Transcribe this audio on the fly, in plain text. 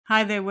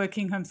Hi there,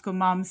 Working Homeschool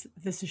Moms.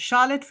 This is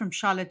Charlotte from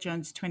Charlotte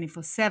Jones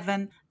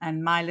 24/7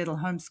 and My Little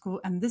Homeschool.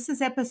 And this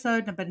is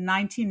episode number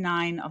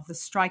 99 of the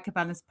Strike a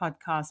Balance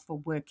podcast for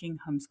Working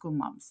Homeschool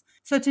Moms.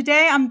 So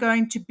today I'm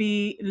going to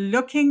be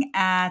looking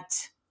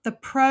at the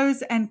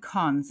pros and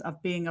cons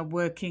of being a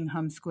working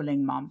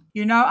homeschooling mom.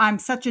 You know, I'm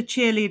such a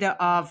cheerleader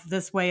of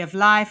this way of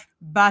life,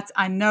 but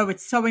I know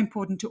it's so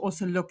important to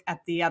also look at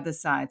the other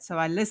side. So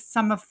I list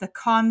some of the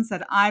cons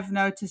that I've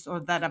noticed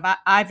or that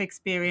I've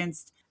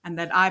experienced and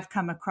that I've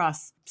come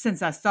across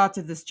since I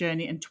started this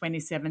journey in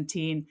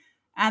 2017.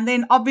 And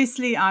then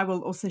obviously I will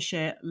also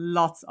share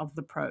lots of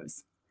the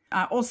pros.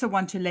 I also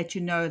want to let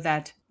you know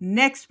that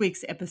next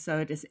week's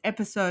episode is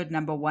episode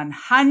number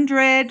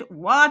 100.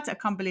 What? I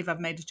can't believe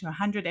I've made it to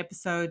 100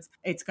 episodes.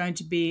 It's going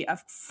to be a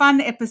fun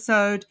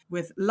episode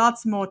with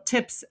lots more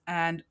tips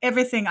and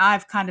everything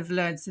I've kind of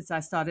learned since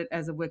I started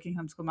as a working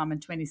homeschool mom in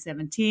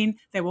 2017.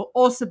 There will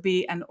also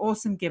be an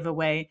awesome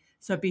giveaway.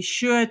 So be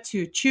sure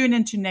to tune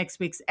into next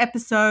week's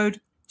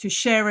episode to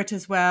share it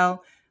as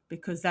well,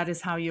 because that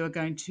is how you are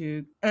going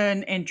to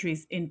earn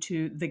entries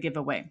into the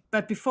giveaway.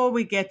 But before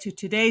we get to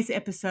today's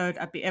episode,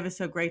 I'd be ever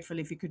so grateful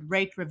if you could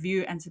rate,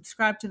 review, and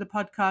subscribe to the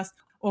podcast,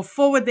 or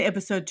forward the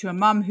episode to a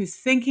mom who's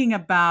thinking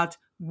about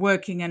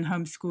working and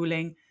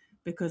homeschooling,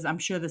 because I'm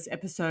sure this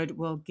episode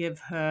will give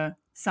her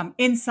some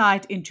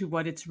insight into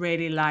what it's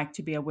really like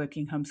to be a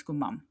working homeschool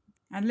mom.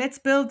 And let's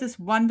build this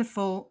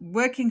wonderful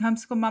working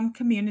homeschool mom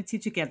community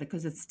together,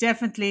 because it's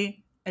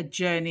definitely a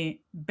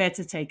journey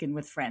better taken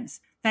with friends.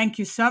 Thank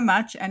you so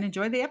much and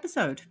enjoy the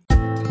episode.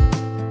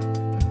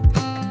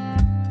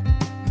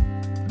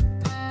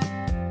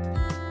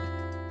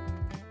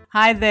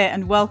 Hi there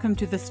and welcome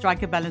to the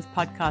Strike a Balance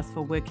podcast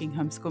for working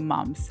homeschool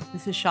moms.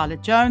 This is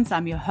Charlotte Jones.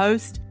 I'm your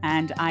host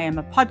and I am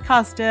a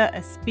podcaster,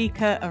 a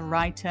speaker, a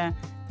writer,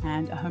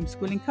 and a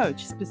homeschooling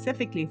coach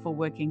specifically for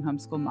working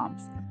homeschool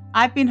moms.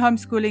 I've been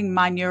homeschooling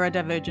my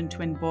neurodivergent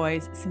twin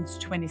boys since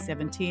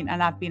 2017,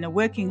 and I've been a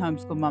working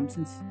homeschool mom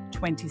since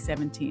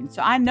 2017.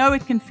 So I know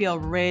it can feel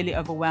really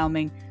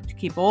overwhelming to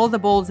keep all the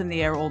balls in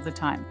the air all the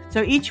time.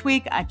 So each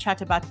week I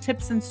chat about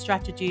tips and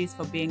strategies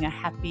for being a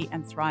happy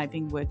and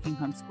thriving working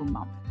homeschool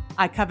mom.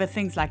 I cover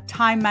things like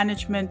time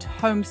management,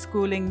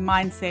 homeschooling,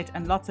 mindset,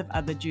 and lots of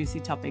other juicy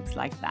topics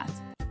like that.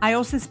 I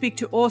also speak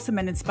to awesome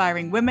and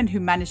inspiring women who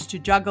manage to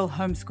juggle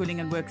homeschooling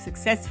and work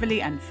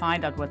successfully and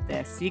find out what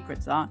their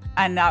secrets are.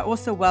 And I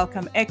also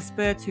welcome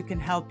experts who can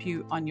help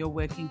you on your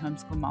working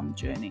homeschool mom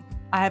journey.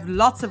 I have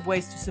lots of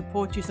ways to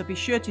support you, so be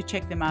sure to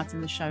check them out in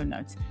the show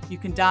notes. You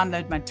can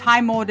download my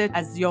Time Audit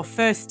as your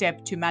first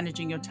step to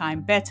managing your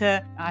time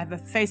better. I have a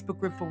Facebook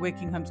group for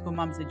working homeschool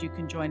moms that you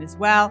can join as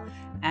well.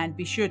 And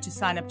be sure to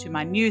sign up to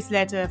my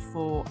newsletter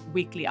for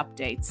weekly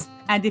updates.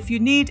 And if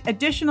you need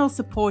additional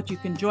support, you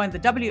can join the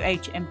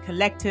WHM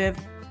Collective,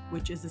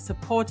 which is a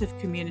supportive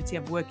community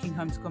of working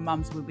homeschool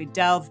moms where we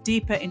delve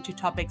deeper into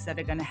topics that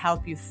are going to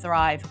help you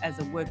thrive as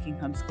a working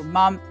homeschool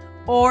mom.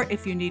 Or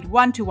if you need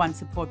one-to-one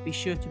support, be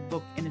sure to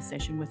book in a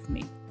session with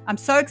me. I'm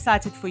so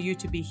excited for you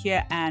to be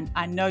here, and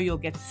I know you'll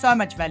get so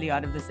much value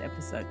out of this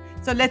episode.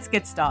 So let's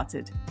get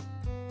started.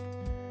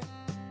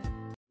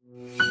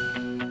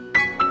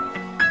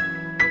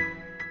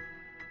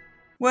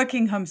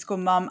 Working homeschool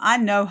mom, I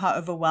know how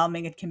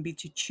overwhelming it can be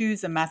to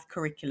choose a math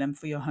curriculum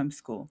for your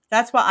homeschool.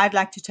 That's why I'd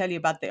like to tell you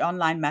about the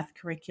online math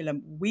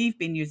curriculum we've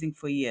been using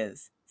for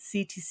years,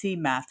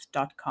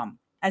 ctcmath.com.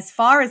 As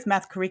far as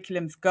math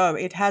curriculums go,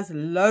 it has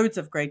loads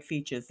of great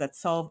features that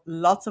solve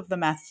lots of the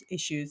math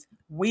issues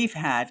we've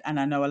had, and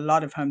I know a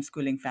lot of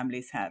homeschooling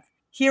families have.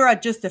 Here are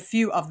just a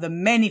few of the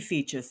many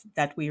features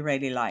that we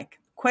really like.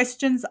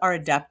 Questions are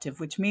adaptive,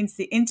 which means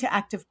the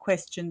interactive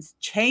questions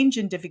change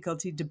in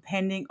difficulty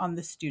depending on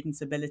the student's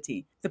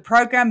ability. The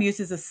program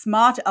uses a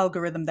smart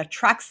algorithm that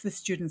tracks the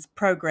student's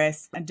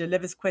progress and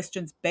delivers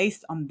questions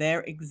based on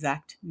their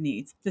exact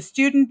needs. The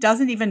student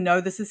doesn't even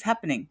know this is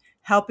happening,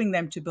 helping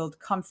them to build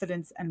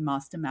confidence and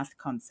master math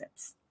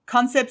concepts.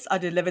 Concepts are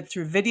delivered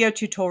through video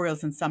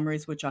tutorials and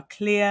summaries which are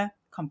clear,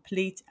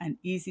 complete, and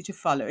easy to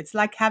follow. It's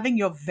like having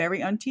your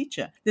very own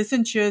teacher. This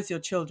ensures your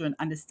children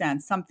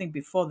understand something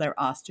before they're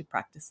asked to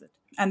practice it.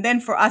 And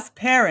then for us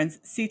parents,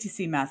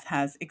 CTC Math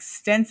has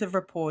extensive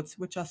reports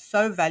which are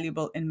so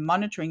valuable in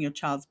monitoring your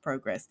child's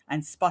progress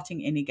and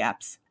spotting any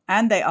gaps.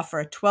 And they offer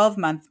a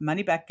 12-month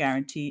money-back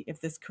guarantee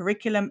if this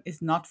curriculum is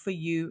not for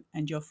you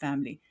and your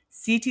family.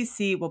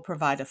 CTC will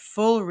provide a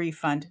full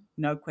refund,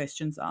 no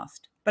questions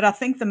asked. But I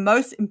think the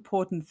most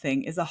important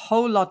thing is a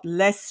whole lot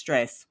less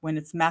stress when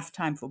it's math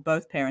time for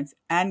both parents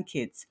and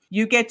kids.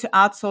 You get to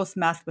outsource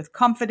math with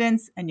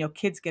confidence, and your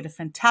kids get a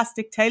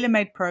fantastic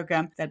tailor-made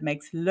program that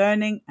makes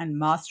learning and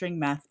mastering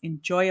math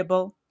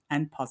enjoyable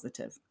and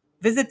positive.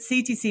 Visit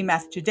CTC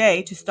Math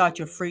today to start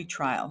your free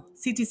trial.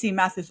 CTC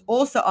Math is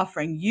also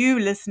offering you,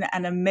 listener,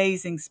 an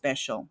amazing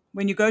special.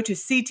 When you go to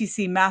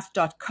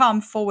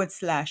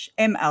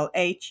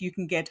ctcmath.com/MLH, you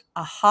can get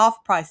a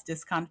half price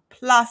discount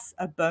plus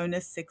a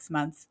bonus 6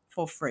 months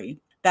for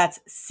free. That's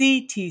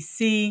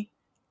ctcmath.com/MLH.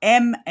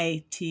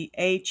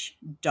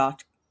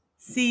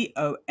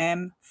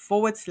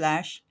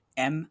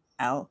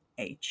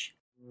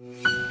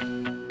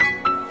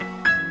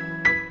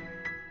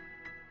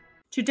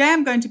 Today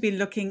I'm going to be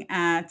looking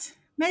at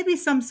maybe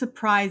some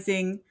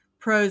surprising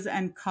pros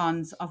and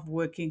cons of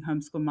working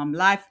homeschool mom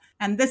life.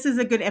 And this is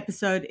a good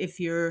episode if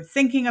you're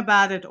thinking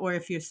about it or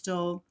if you're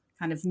still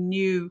kind of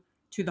new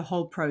to the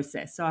whole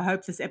process. So I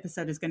hope this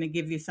episode is going to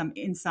give you some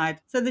insight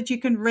so that you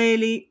can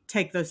really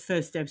take those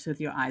first steps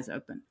with your eyes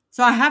open.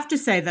 So I have to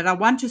say that I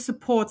want to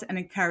support and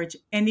encourage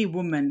any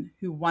woman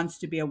who wants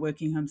to be a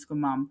working homeschool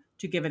mom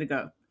to give it a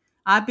go.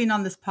 I've been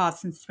on this path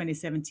since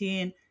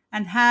 2017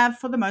 and have,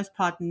 for the most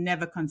part,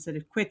 never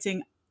considered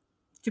quitting.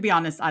 To be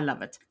honest, I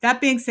love it. That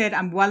being said,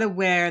 I'm well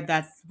aware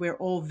that we're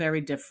all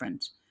very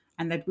different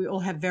and that we all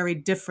have very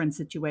different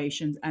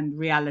situations and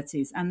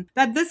realities, and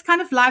that this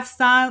kind of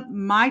lifestyle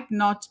might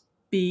not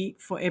be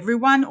for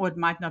everyone, or it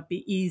might not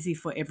be easy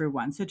for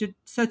everyone.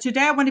 So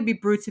today I want to be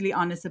brutally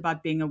honest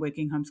about being a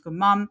working homeschool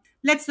mom.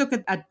 Let's look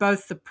at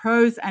both the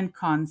pros and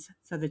cons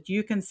so that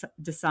you can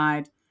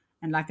decide.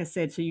 And like I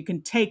said, so you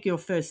can take your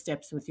first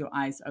steps with your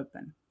eyes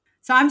open.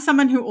 So I'm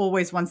someone who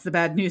always wants the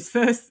bad news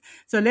first.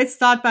 So let's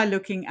start by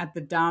looking at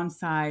the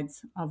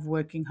downsides of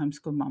working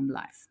homeschool mom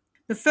life.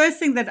 The first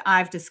thing that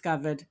I've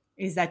discovered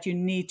is that you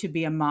need to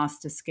be a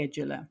master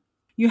scheduler.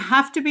 You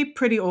have to be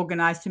pretty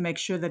organized to make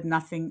sure that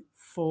nothing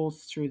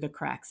falls through the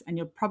cracks. And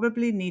you'll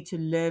probably need to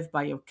live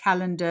by your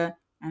calendar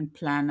and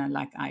planner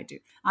like I do.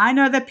 I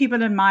know that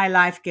people in my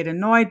life get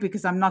annoyed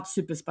because I'm not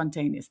super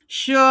spontaneous.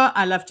 Sure,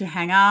 I love to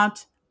hang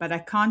out, but I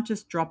can't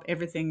just drop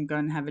everything and go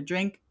and have a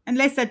drink.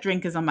 Unless that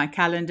drink is on my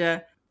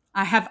calendar,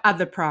 I have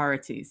other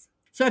priorities.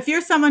 So if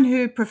you're someone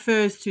who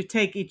prefers to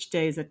take each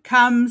day as it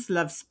comes,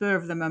 loves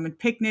spur-of-the-moment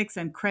picnics,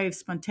 and craves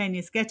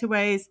spontaneous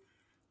getaways,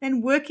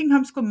 then working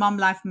homeschool mom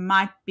life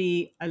might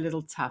be a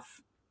little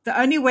tough. The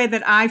only way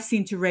that I've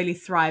seen to really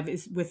thrive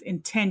is with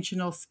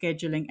intentional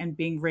scheduling and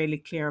being really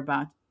clear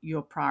about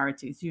your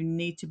priorities. You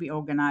need to be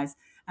organized.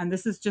 And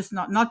this is just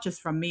not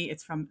just from me,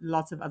 it's from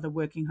lots of other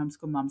working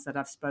homeschool moms that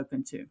I've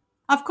spoken to.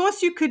 Of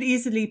course, you could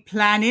easily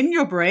plan in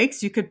your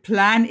breaks. You could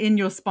plan in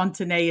your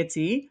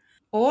spontaneity,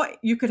 or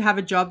you could have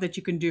a job that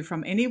you can do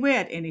from anywhere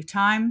at any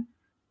time.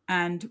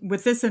 And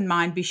with this in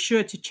mind, be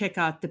sure to check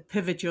out the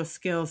Pivot Your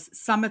Skills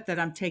Summit that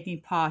I'm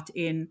taking part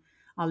in.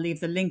 I'll leave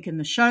the link in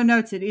the show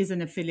notes. It is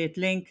an affiliate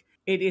link.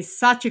 It is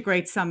such a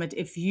great summit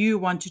if you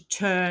want to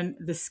turn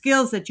the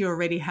skills that you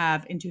already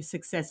have into a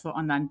successful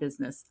online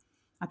business.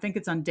 I think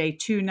it's on day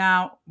 2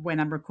 now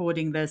when I'm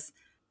recording this.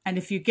 And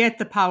if you get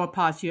the Power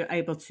Pass, you're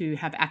able to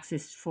have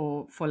access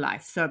for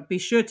life. So be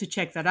sure to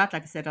check that out.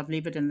 Like I said, I'll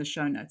leave it in the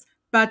show notes.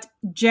 But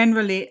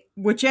generally,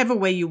 whichever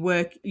way you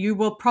work, you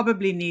will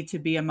probably need to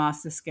be a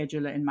master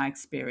scheduler in my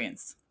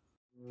experience.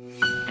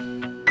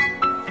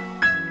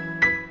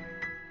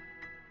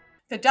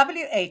 The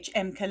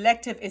WHM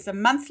Collective is a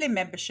monthly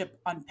membership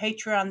on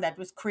Patreon that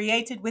was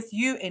created with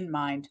you in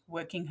mind,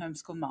 working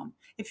homeschool mom.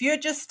 If you're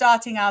just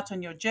starting out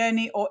on your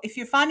journey, or if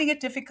you're finding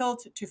it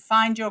difficult to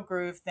find your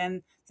groove,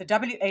 then the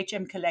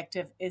WHM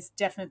Collective is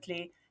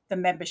definitely the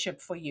membership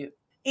for you.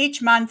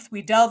 Each month,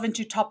 we delve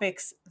into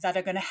topics that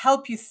are going to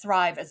help you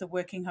thrive as a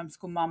working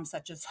homeschool mom,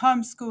 such as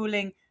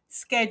homeschooling,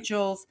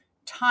 schedules,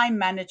 time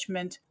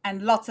management,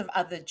 and lots of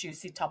other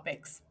juicy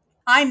topics.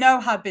 I know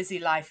how busy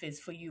life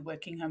is for you,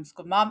 working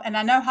homeschool mom, and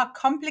I know how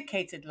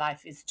complicated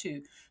life is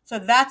too. So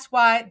that's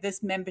why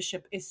this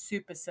membership is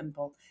super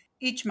simple.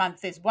 Each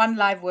month, there's one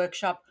live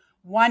workshop,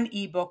 one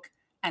ebook,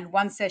 and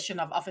one session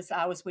of office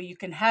hours where you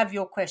can have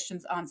your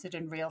questions answered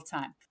in real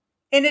time.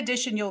 In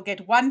addition, you'll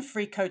get one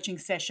free coaching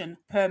session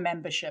per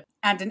membership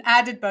and an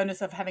added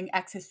bonus of having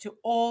access to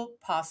all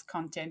past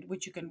content,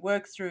 which you can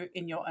work through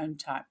in your own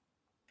time.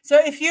 So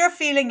if you're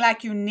feeling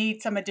like you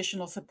need some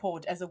additional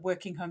support as a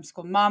working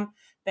homeschool mom,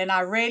 then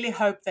I really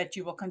hope that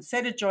you will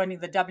consider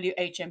joining the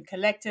WHM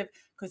Collective,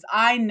 because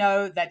I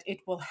know that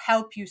it will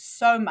help you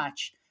so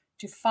much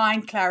to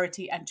find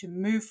clarity and to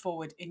move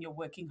forward in your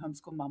working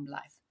homeschool mom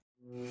life.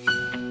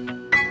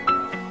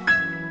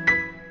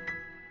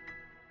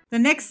 The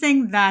next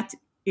thing that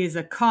is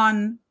a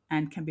con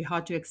and can be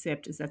hard to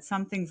accept is that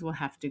some things will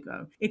have to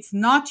go. It's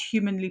not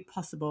humanly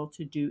possible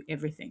to do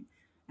everything.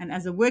 And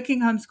as a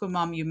working homeschool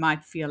mom, you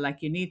might feel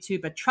like you need to,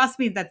 but trust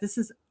me that this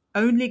is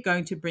only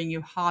going to bring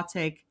you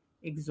heartache,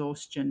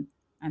 exhaustion,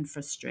 and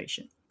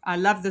frustration. I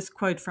love this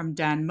quote from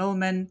Dan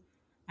Millman,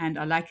 and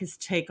I like his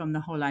take on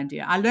the whole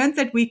idea. I learned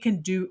that we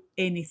can do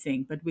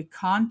anything, but we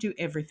can't do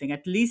everything,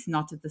 at least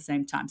not at the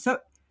same time. So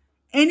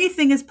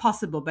anything is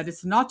possible, but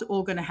it's not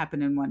all going to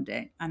happen in one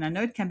day. And I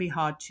know it can be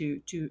hard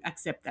to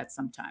accept that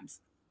sometimes.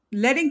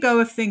 Letting go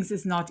of things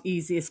is not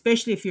easy,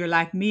 especially if you're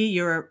like me,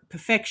 you're a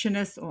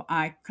perfectionist, or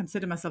I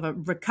consider myself a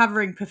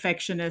recovering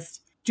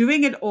perfectionist.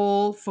 Doing it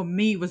all for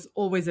me was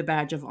always a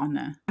badge of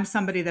honor. I'm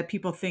somebody that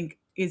people think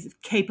is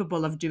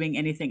capable of doing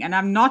anything. And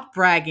I'm not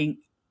bragging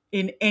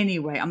in any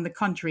way. On the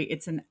contrary,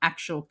 it's an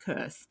actual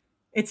curse.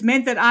 It's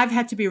meant that I've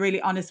had to be really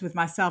honest with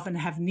myself and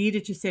have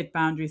needed to set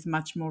boundaries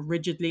much more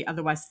rigidly.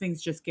 Otherwise,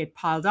 things just get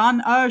piled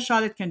on. Oh,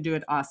 Charlotte can do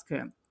it. Ask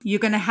her. You're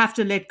going to have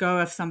to let go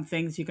of some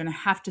things. You're going to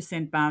have to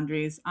set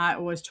boundaries. I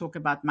always talk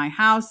about my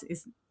house.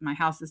 My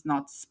house is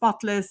not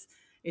spotless.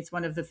 It's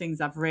one of the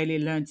things I've really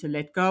learned to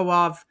let go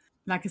of.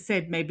 Like I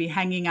said, maybe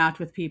hanging out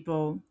with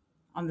people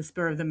on the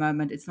spur of the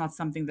moment. It's not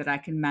something that I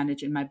can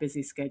manage in my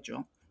busy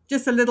schedule.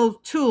 Just a little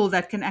tool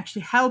that can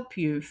actually help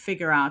you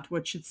figure out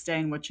what should stay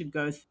and what should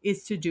go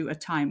is to do a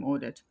time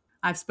audit.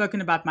 I've spoken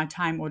about my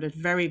time audit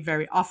very,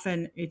 very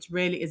often. It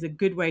really is a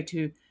good way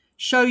to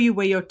show you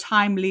where your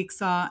time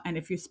leaks are and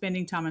if you're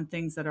spending time on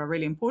things that are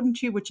really important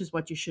to you, which is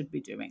what you should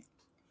be doing.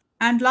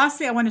 And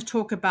lastly, I want to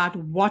talk about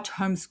what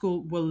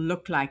homeschool will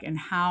look like and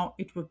how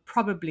it will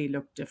probably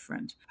look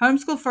different.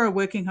 Homeschool for a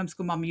working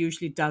homeschool mom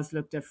usually does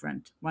look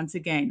different. Once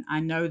again,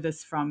 I know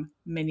this from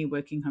many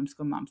working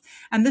homeschool moms.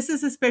 And this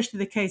is especially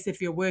the case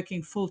if you're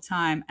working full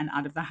time and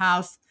out of the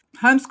house.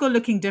 Homeschool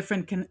looking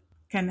different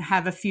can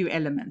have a few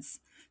elements.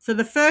 So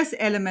the first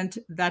element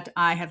that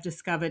I have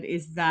discovered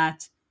is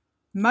that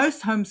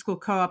most homeschool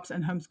co-ops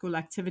and homeschool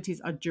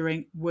activities are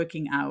during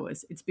working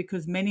hours. It's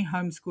because many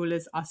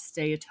homeschoolers are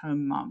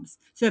stay-at-home moms.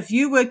 So if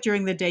you work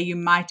during the day, you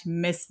might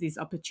miss these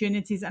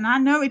opportunities. And I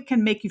know it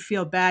can make you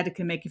feel bad. It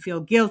can make you feel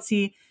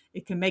guilty.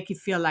 It can make you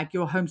feel like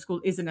your homeschool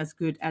isn't as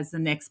good as the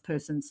next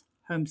person's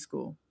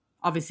homeschool.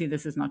 Obviously,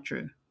 this is not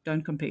true.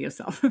 Don't compare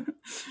yourself.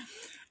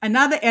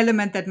 Another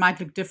element that might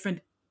look different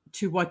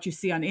to what you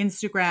see on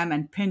Instagram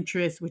and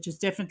Pinterest, which is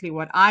definitely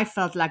what I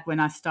felt like when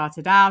I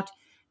started out,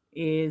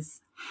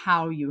 is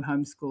how you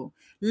homeschool.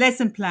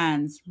 Lesson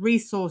plans,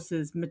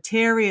 resources,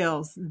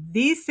 materials,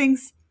 these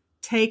things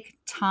take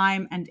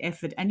time and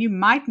effort, and you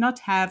might not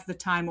have the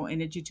time or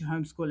energy to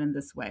homeschool in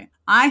this way.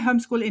 I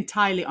homeschool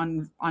entirely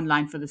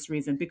online for this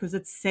reason, because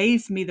it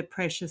saves me the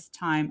precious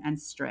time and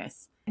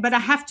stress. But I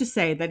have to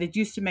say that it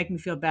used to make me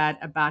feel bad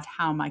about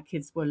how my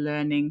kids were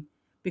learning,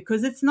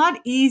 because it's not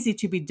easy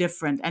to be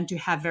different and to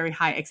have very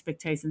high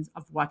expectations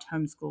of what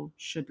homeschool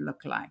should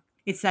look like.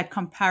 It's that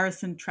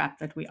comparison trap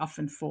that we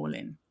often fall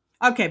in.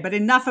 Okay, but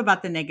enough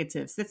about the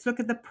negatives. Let's look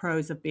at the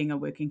pros of being a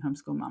working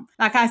homeschool mom.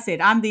 Like I said,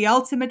 I'm the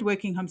ultimate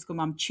working homeschool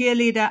mom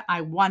cheerleader.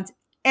 I want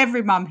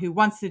every mom who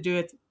wants to do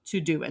it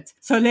to do it.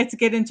 So let's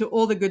get into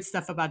all the good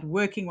stuff about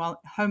working while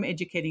home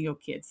educating your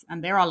kids.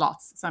 And there are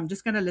lots. So I'm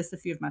just going to list a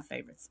few of my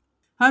favorites.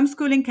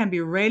 Homeschooling can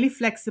be really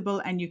flexible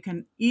and you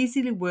can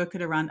easily work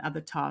it around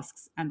other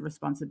tasks and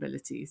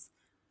responsibilities.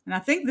 And I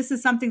think this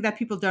is something that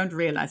people don't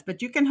realize,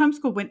 but you can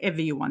homeschool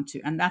whenever you want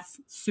to. And that's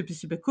super,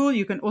 super cool.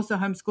 You can also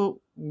homeschool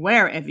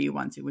wherever you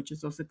want to, which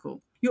is also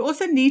cool. You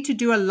also need to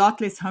do a lot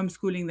less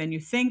homeschooling than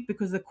you think,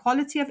 because the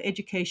quality of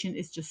education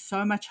is just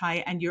so much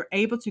higher and you're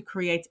able to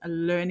create a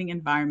learning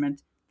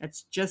environment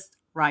that's just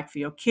right for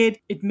your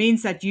kid. It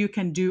means that you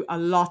can do a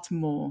lot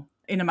more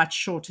in a much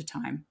shorter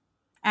time.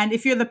 And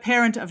if you're the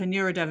parent of a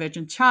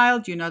neurodivergent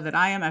child, you know that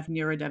I am. I have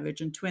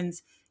neurodivergent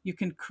twins. You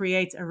can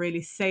create a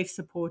really safe,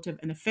 supportive,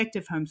 and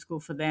effective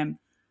homeschool for them.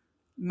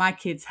 My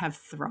kids have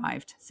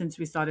thrived since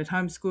we started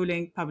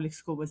homeschooling. Public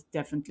school was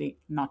definitely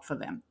not for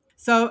them.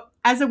 So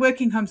as a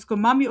working homeschool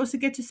mom, you also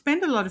get to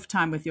spend a lot of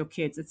time with your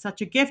kids. It's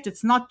such a gift.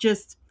 It's not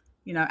just,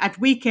 at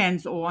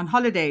weekends or on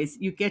holidays.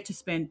 You get to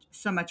spend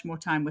so much more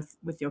time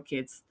with your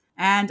kids.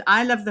 And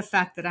I love the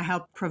fact that I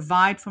help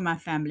provide for my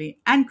family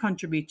and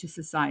contribute to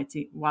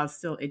society while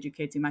still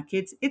educating my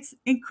kids. It's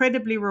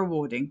incredibly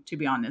rewarding, to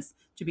be honest,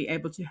 to be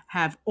able to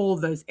have all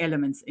those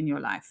elements in your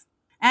life.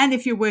 And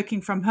if you're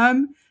working from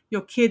home,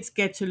 your kids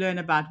get to learn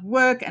about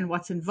work and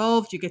what's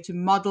involved. You get to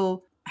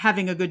model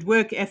having a good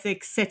work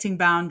ethic, setting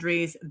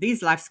boundaries.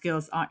 These life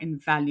skills are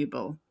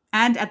invaluable.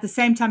 And at the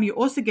same time, you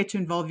also get to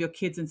involve your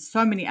kids in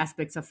so many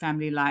aspects of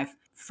family life,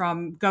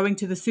 from going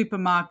to the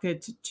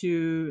supermarket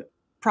to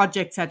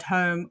projects at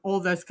home, all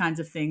those kinds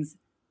of things.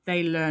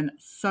 They learn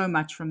so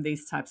much from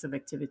these types of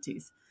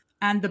activities.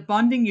 And the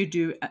bonding you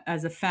do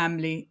as a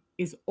family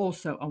is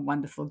also a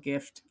wonderful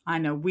gift. I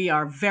know we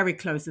are very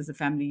close as a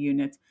family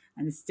unit,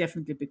 and it's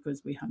definitely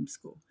because we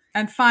homeschool.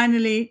 And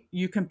finally,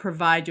 you can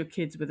provide your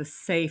kids with a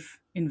safe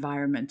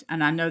environment.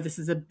 And I know this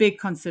is a big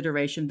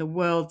consideration. The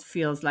world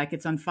feels like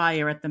it's on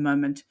fire at the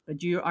moment,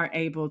 but you are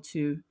able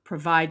to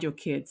provide your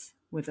kids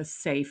with a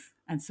safe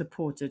and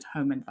supported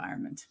home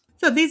environment.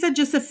 So these are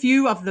just a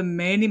few of the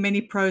many,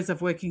 many pros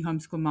of working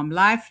homeschool mom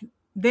life.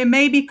 There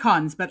may be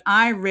cons, but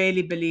I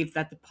really believe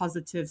that the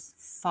positives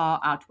far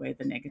outweigh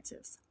the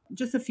negatives.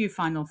 Just a few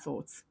final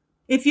thoughts.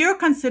 If you're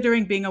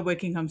considering being a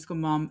working homeschool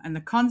mom and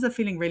the cons are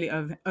feeling really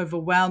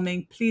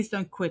overwhelming, please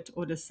don't quit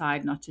or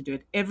decide not to do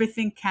it.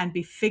 Everything can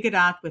be figured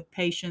out with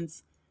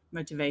patience,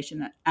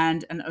 motivation,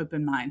 and an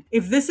open mind.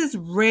 If this is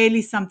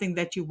really something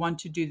that you want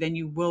to do, then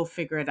you will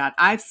figure it out.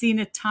 I've seen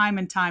it time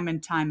and time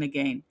and time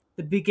again.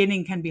 The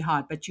beginning can be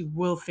hard, but you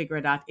will figure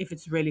it out if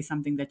it's really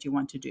something that you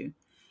want to do.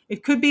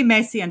 It could be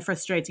messy and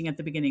frustrating at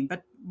the beginning,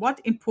 but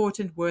what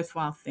important,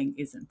 worthwhile thing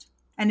isn't?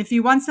 And if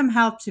you want some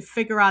help to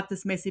figure out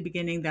this messy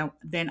beginning,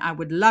 then I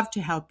would love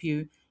to help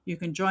you. You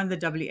can join the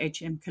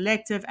WHM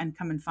Collective and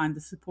come and find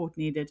the support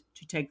needed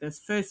to take those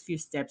first few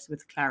steps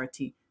with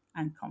clarity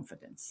and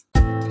confidence.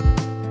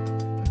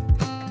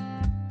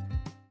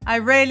 I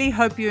really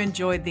hope you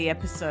enjoyed the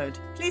episode.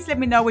 Please let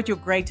me know what your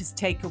greatest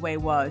takeaway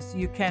was.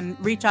 You can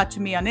reach out to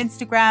me on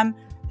Instagram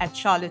at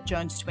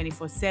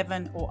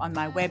charlottejones247 or on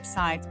my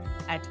website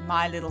at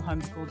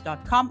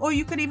mylittlehomeschool.com, or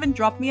you could even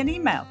drop me an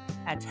email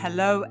at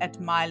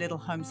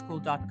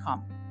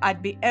hello@mylittlehomeschool.com.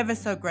 I'd be ever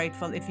so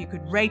grateful if you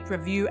could rate,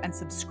 review, and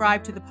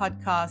subscribe to the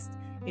podcast.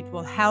 It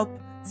will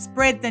help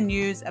spread the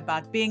news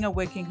about being a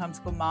working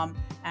homeschool mom,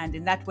 and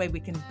in that way we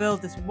can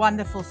build this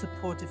wonderful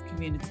supportive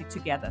community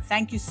together.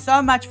 Thank you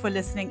so much for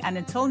listening, and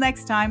until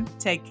next time,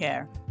 take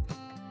care.